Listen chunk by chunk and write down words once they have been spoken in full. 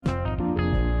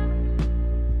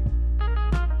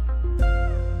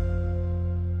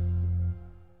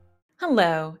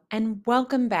Hello, and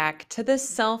welcome back to the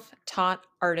Self Taught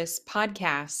Artist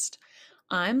Podcast.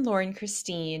 I'm Lauren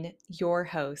Christine, your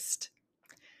host.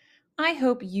 I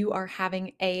hope you are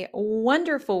having a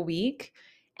wonderful week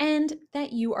and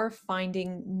that you are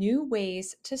finding new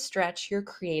ways to stretch your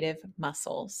creative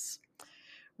muscles.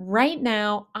 Right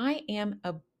now, I am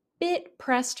a bit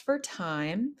pressed for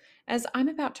time as I'm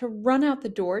about to run out the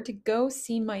door to go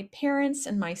see my parents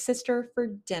and my sister for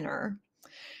dinner.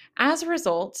 As a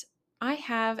result, I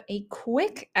have a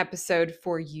quick episode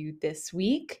for you this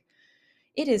week.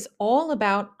 It is all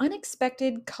about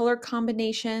unexpected color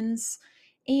combinations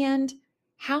and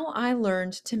how I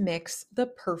learned to mix the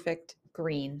perfect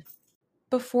green.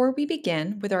 Before we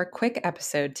begin with our quick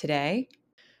episode today,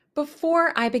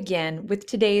 before I begin with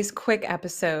today's quick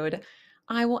episode,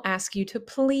 I will ask you to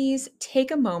please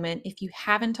take a moment, if you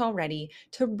haven't already,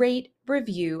 to rate,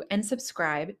 review, and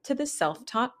subscribe to the Self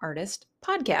Taught Artist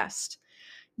podcast.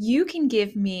 You can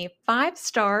give me 5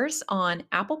 stars on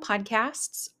Apple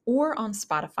Podcasts or on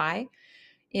Spotify.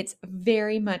 It's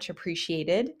very much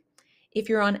appreciated. If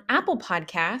you're on Apple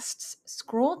Podcasts,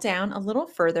 scroll down a little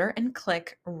further and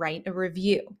click Write a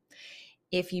Review.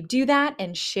 If you do that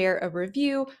and share a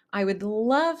review, I would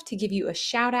love to give you a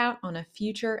shout out on a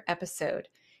future episode.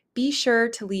 Be sure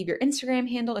to leave your Instagram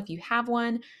handle if you have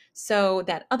one so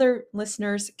that other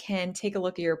listeners can take a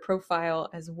look at your profile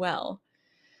as well.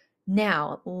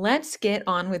 Now, let's get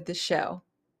on with the show.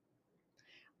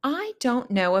 I don't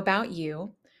know about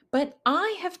you, but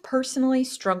I have personally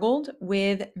struggled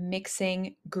with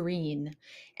mixing green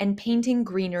and painting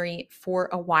greenery for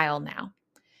a while now.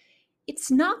 It's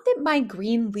not that my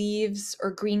green leaves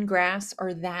or green grass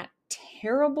are that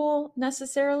terrible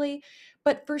necessarily,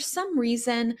 but for some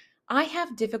reason, I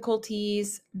have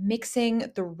difficulties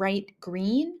mixing the right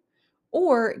green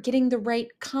or getting the right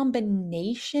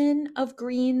combination of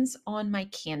greens on my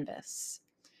canvas.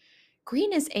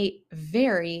 Green is a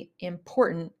very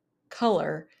important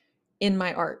color in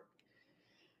my art.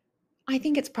 I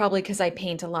think it's probably because I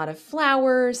paint a lot of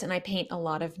flowers and I paint a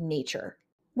lot of nature.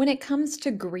 When it comes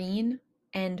to green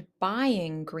and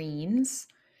buying greens,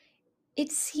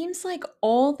 it seems like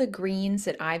all the greens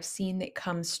that I've seen that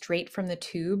come straight from the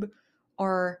tube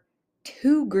are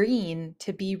too green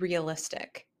to be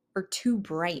realistic or too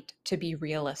bright to be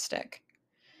realistic.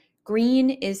 Green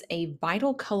is a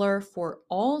vital color for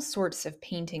all sorts of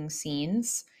painting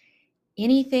scenes.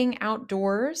 Anything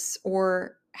outdoors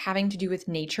or having to do with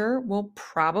nature will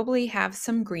probably have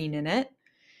some green in it.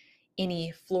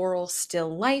 Any floral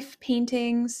still life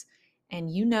paintings, and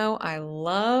you know I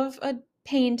love a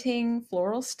painting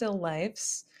floral still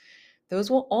lifes.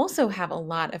 Those will also have a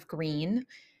lot of green.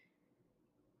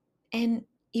 And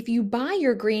if you buy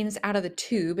your greens out of the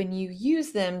tube and you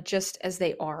use them just as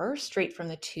they are, straight from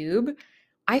the tube,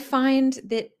 I find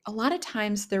that a lot of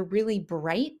times they're really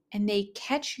bright and they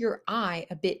catch your eye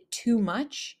a bit too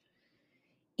much.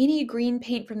 Any green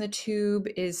paint from the tube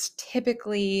is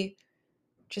typically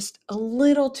just a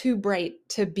little too bright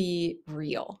to be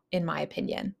real, in my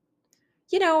opinion.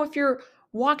 You know, if you're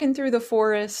walking through the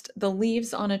forest, the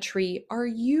leaves on a tree are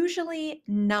usually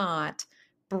not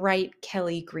bright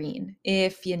Kelly green,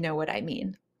 if you know what I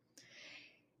mean.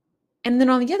 And then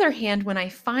on the other hand, when I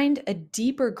find a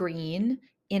deeper green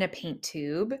in a paint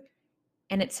tube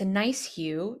and it's a nice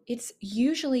hue, it's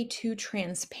usually too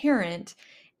transparent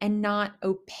and not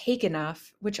opaque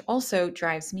enough, which also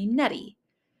drives me nutty.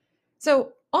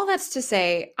 So, all that's to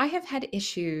say, I have had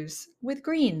issues with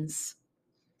greens.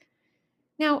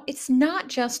 Now, it's not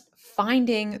just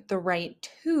finding the right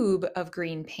tube of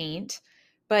green paint,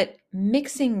 but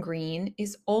mixing green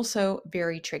is also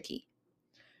very tricky.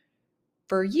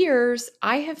 For years,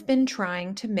 I have been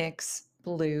trying to mix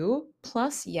blue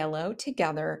plus yellow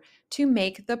together to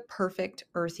make the perfect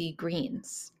earthy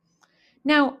greens.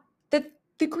 Now,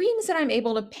 the greens that I'm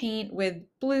able to paint with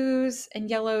blues and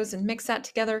yellows and mix that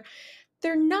together,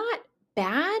 they're not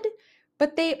bad,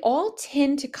 but they all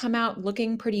tend to come out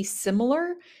looking pretty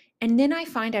similar. And then I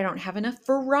find I don't have enough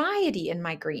variety in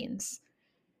my greens.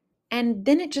 And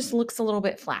then it just looks a little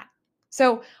bit flat.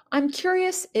 So I'm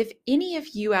curious if any of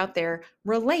you out there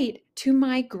relate to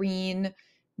my green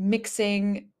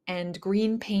mixing and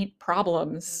green paint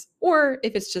problems, or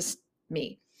if it's just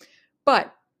me.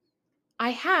 But I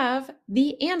have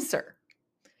the answer.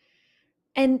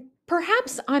 And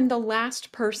perhaps I'm the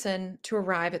last person to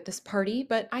arrive at this party,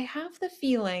 but I have the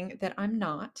feeling that I'm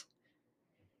not.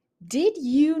 Did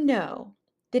you know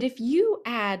that if you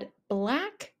add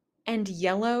black and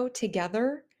yellow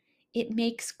together, it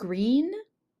makes green?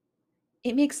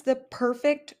 It makes the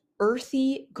perfect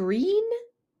earthy green?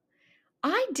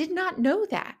 I did not know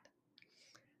that.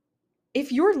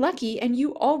 If you're lucky and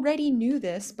you already knew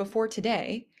this before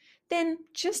today, then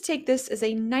just take this as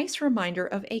a nice reminder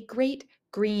of a great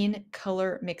green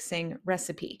color mixing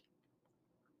recipe.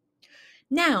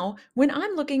 Now, when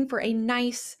I'm looking for a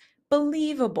nice,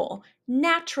 believable,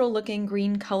 natural looking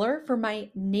green color for my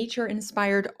nature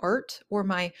inspired art or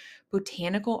my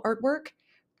botanical artwork,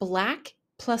 black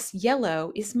plus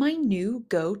yellow is my new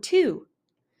go to.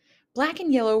 Black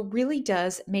and yellow really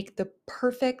does make the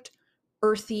perfect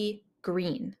earthy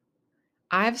green.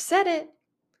 I've said it.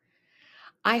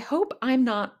 I hope I'm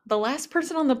not the last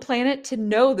person on the planet to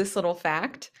know this little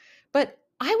fact, but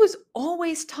I was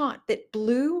always taught that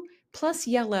blue plus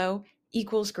yellow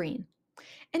equals green.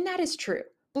 And that is true.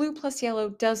 Blue plus yellow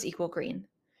does equal green.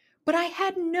 But I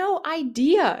had no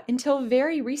idea until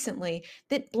very recently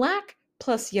that black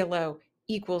plus yellow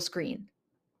equals green.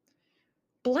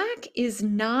 Black is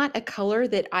not a color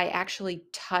that I actually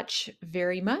touch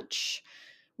very much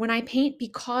when I paint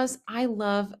because I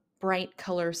love bright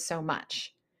colors so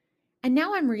much. And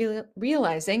now I'm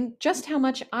realizing just how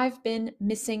much I've been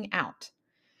missing out.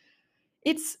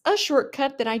 It's a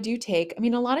shortcut that I do take. I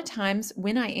mean, a lot of times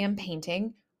when I am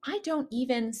painting, I don't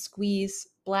even squeeze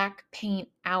black paint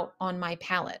out on my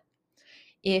palette.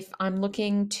 If I'm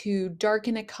looking to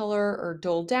darken a color or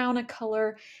dull down a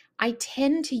color, I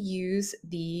tend to use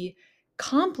the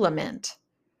complement.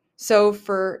 So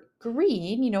for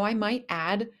green, I might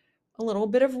add a little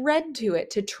bit of red to it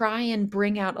to try and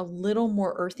bring out a little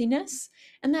more earthiness,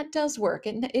 and that does work.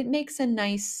 It makes a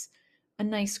nice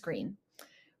green.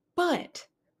 But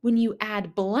when you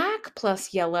add black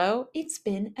plus yellow, it's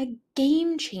been a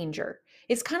game changer.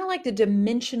 It's kind of like the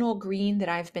dimensional green that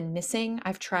I've been missing.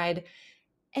 I've tried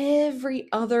every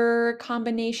other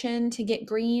combination to get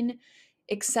green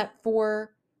except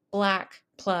for black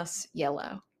plus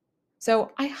yellow.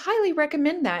 So I highly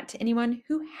recommend that to anyone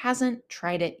who hasn't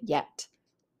tried it yet.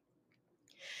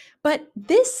 But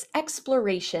this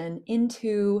exploration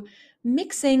into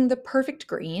mixing the perfect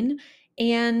green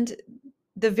and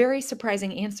the very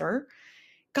surprising answer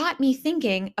got me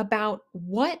thinking about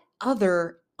what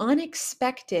other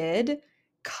unexpected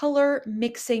color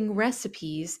mixing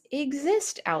recipes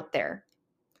exist out there.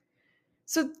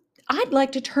 So I'd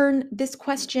like to turn this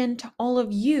question to all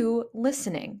of you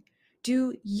listening.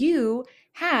 Do you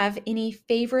have any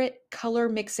favorite color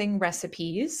mixing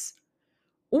recipes?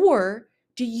 Or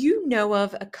do you know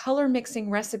of a color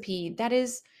mixing recipe that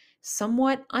is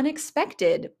somewhat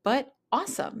unexpected but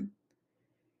awesome?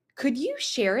 Could you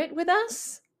share it with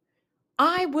us?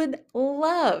 I would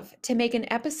love to make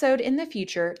an episode in the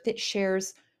future that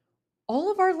shares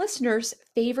all of our listeners'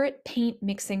 favorite paint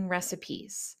mixing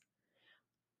recipes.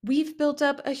 We've built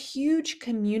up a huge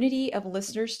community of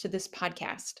listeners to this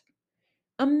podcast.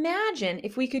 Imagine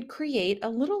if we could create a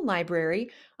little library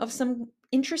of some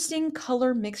interesting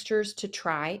color mixtures to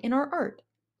try in our art.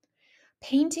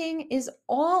 Painting is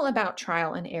all about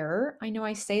trial and error. I know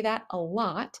I say that a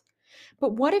lot,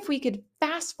 but what if we could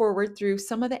fast forward through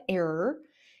some of the error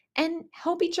and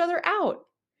help each other out?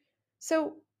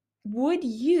 So, would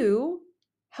you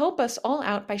help us all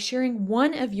out by sharing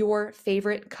one of your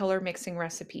favorite color mixing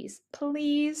recipes?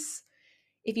 Please.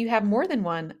 If you have more than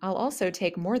one, I'll also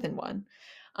take more than one.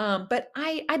 But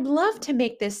I'd love to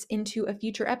make this into a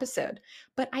future episode,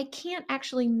 but I can't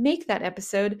actually make that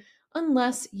episode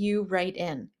unless you write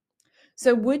in.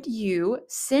 So, would you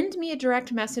send me a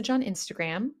direct message on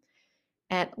Instagram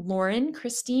at Lauren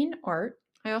Christine Art?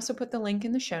 I also put the link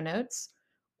in the show notes.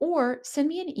 Or send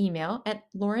me an email at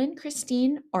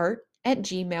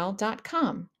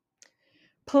laurenchristineart@gmail.com.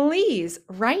 Please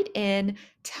write in,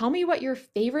 tell me what your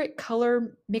favorite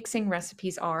color mixing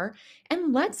recipes are,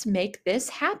 and let's make this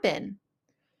happen.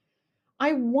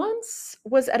 I once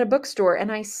was at a bookstore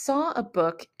and I saw a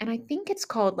book, and I think it's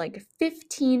called like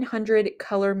 1500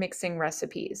 color mixing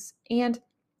recipes. And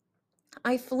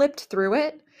I flipped through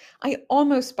it. I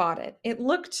almost bought it. It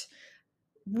looked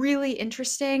really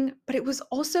interesting, but it was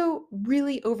also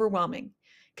really overwhelming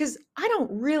because I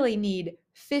don't really need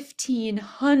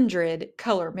 1,500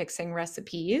 color mixing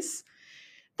recipes.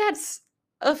 That's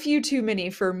a few too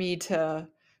many for me to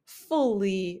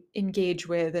fully engage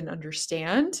with and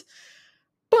understand.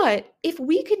 But if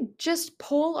we could just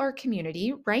poll our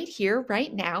community right here,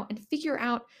 right now, and figure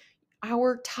out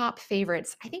our top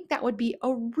favorites, I think that would be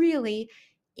a really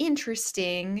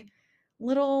interesting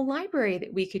little library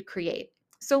that we could create.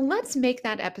 So let's make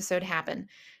that episode happen.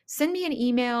 Send me an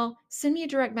email, send me a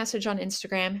direct message on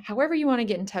Instagram, however you want to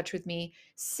get in touch with me.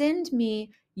 Send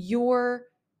me your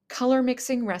color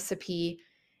mixing recipe.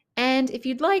 And if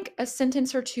you'd like, a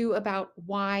sentence or two about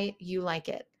why you like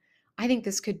it. I think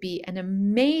this could be an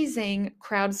amazing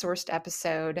crowdsourced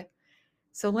episode.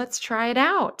 So let's try it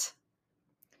out.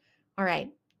 All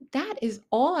right, that is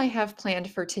all I have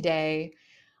planned for today.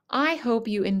 I hope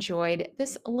you enjoyed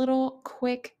this little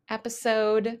quick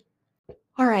episode.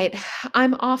 All right,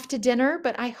 I'm off to dinner,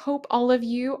 but I hope all of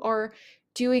you are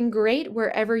doing great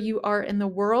wherever you are in the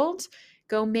world.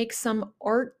 Go make some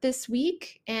art this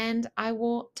week, and I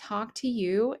will talk to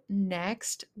you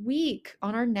next week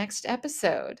on our next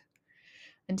episode.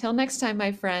 Until next time,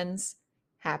 my friends,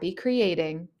 happy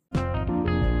creating.